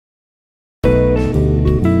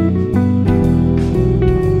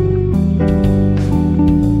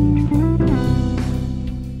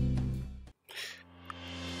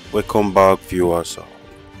Welcome back, viewers.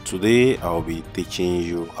 Today I'll be teaching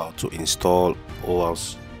you how to install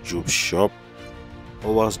OWASP Juice Shop.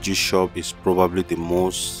 OWASP Juice Shop is probably the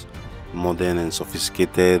most modern and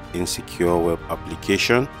sophisticated insecure web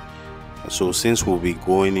application. So since we'll be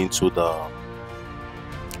going into the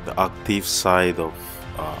active side of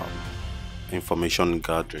information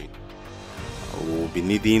gathering, we'll be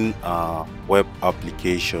needing web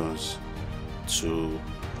applications to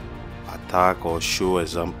attack or show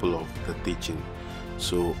example of the teaching.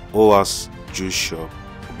 So OWASP Juice Shop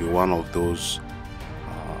will be one of those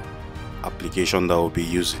application that we'll be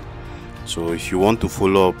using. So if you want to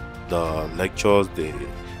follow up the lectures, they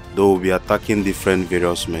will be attacking different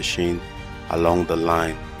various machines along the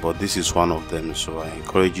line, but this is one of them, so I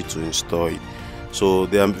encourage you to install it. So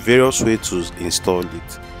there are various ways to install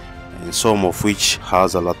it, and some of which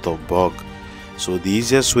has a lot of bug. So the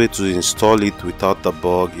easiest way to install it without the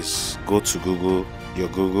bug is go to Google,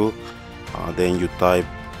 then you type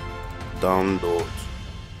download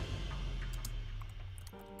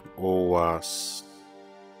OWASP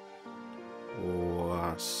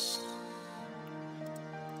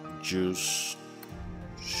Juice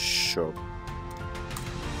Shop.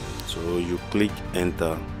 So you click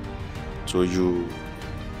enter. So you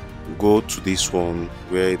go to this one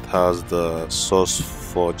where it has the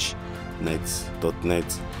sourceforge.net.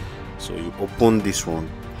 So you open this one.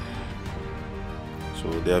 So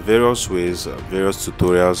there are various ways, various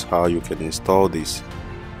tutorials how you can install this,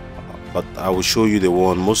 but I will show you the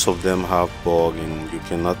one. Most of them have bug and you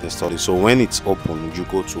cannot install it. So when it's open, you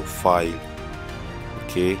go to file,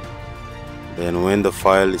 okay, then when the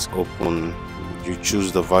file is open, you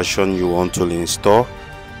choose the version you want to install.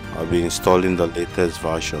 I'll be installing the latest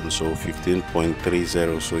version, so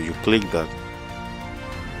 15.30. so you click that.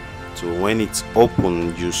 So when it's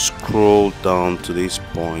open, you scroll down to this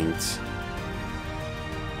point,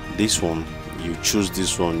 this one, you choose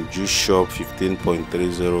this one, Juice Shop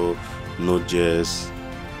 15.30 Node.js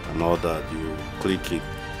and all that. You click it.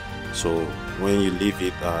 So when you leave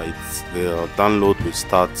it, the download will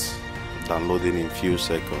start downloading in few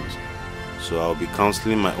seconds. So I'll be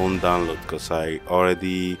canceling my own download because I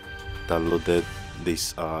already downloaded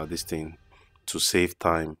this thing to save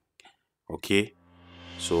time. Okay,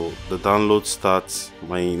 so the download starts.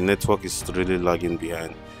 My network is really lagging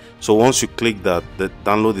behind. So once you click that, the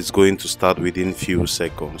download is going to start within few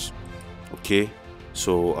seconds. Okay,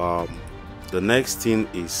 so the next thing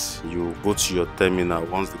is you go to your terminal.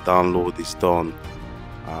 Once the download is done,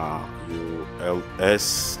 you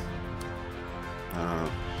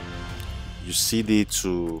you cd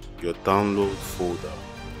to your download folder.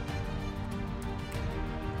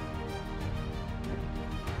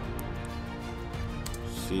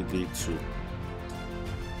 cd to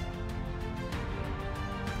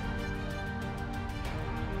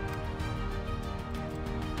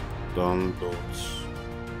downloads.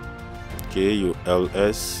 Okay, you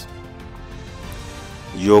ls.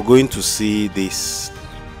 You're going to see this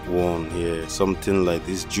one here, something like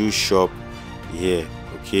this, Juice Shop here.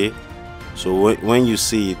 Okay, so when you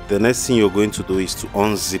see it, the next thing you're going to do is to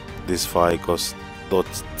unzip this file, because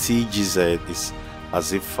 .tgz is a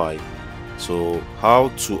zip file. So how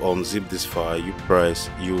to unzip this file? You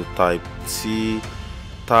type t-xvzf.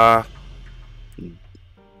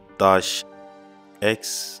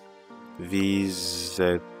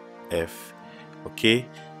 okay,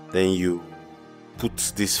 then you put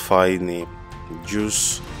this file name,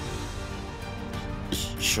 Juice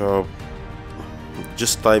Shop.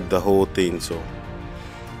 Just type the whole thing. So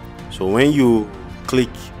when you click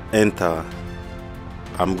enter,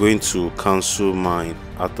 I'm going to cancel mine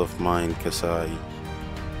out of mine because I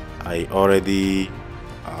already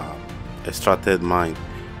extracted mine.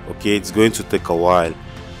 Okay, it's going to take a while.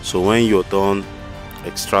 So when you're done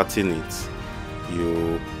extracting it,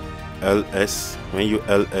 you ls. When you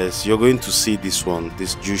ls, you're going to see this one,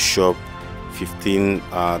 this Juice Shop 15,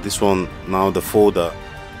 this one. Now the folder,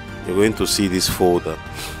 you're going to see this folder.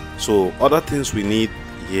 So other things we need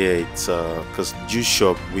here, it's because Juice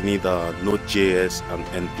Shop, we need Node.js and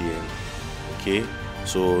npm. Okay,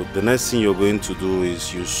 so the next thing you're going to do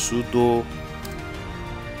is you sudo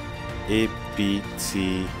apt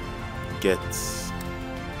get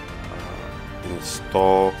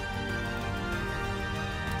install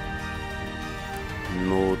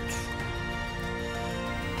Node.js.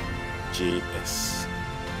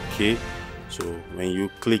 okay, so when you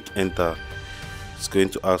click enter, it's going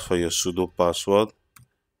to ask for your sudo password.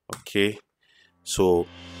 Okay, so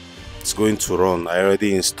it's going to run. I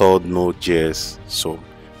already installed Node.js, so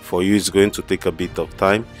for you it's going to take a bit of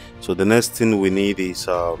time. So the next thing we need is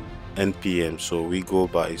npm. So we go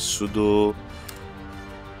by sudo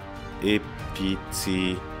apt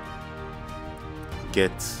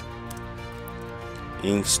get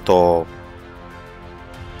install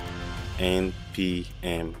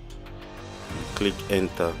npm. Click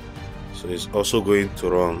enter. So it's also going to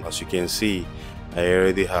run. As you can see, I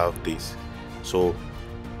already have this. So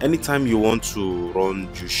anytime you want to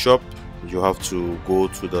run Juice Shop, you have to go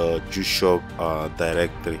to the Juice Shop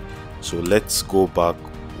directory. So let's go back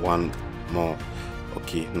one more.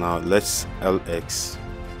 Okay, now let's lx.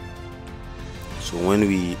 So when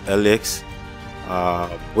we lx,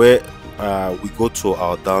 where we go to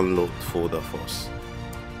our download folder first.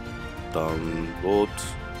 Download.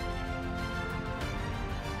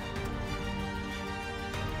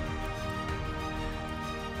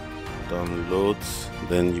 Downloads,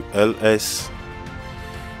 then you ls.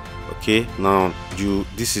 Okay, now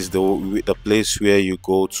this is the place where you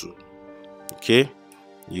go to. Okay,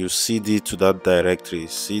 you cd to that directory,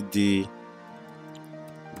 cd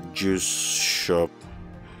Juice Shop.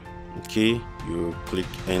 Okay, you click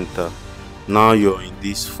enter. Now you're in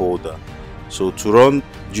this folder. So to run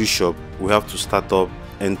Juice Shop, we have to start up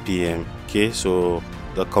npm. Okay, so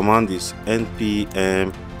the command is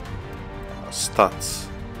npm start.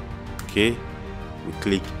 Okay, we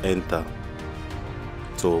click enter.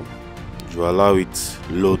 So you allow it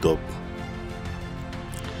load up.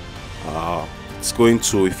 It's going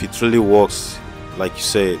to, if it really works like you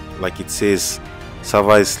said, like it says,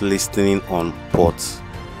 server is listening on port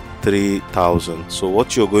 3000. So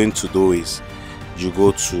what you're going to do is you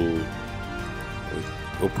go to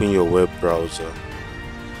open your web browser.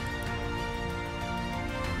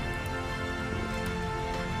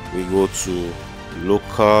 We go to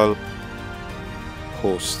local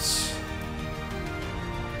hosts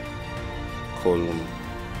column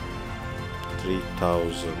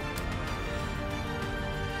 3000.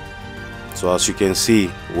 So as you can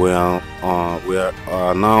see, we are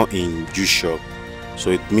now in Juice Shop, so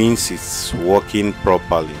it means it's working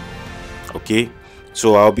properly. Okay,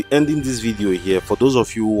 so I'll be ending this video here. For those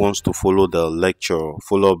of you who wants to follow up the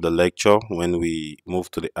lecture when we move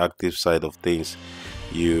to the active side of things,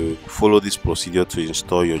 you follow this procedure to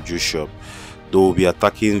install your Juice Shop. They will be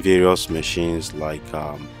attacking various machines, like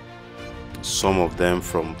some of them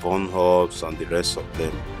from Von Hubs and the rest of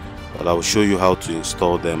them, but I will show you how to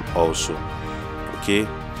install them also. Okay,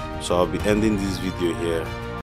 so I'll be ending this video here.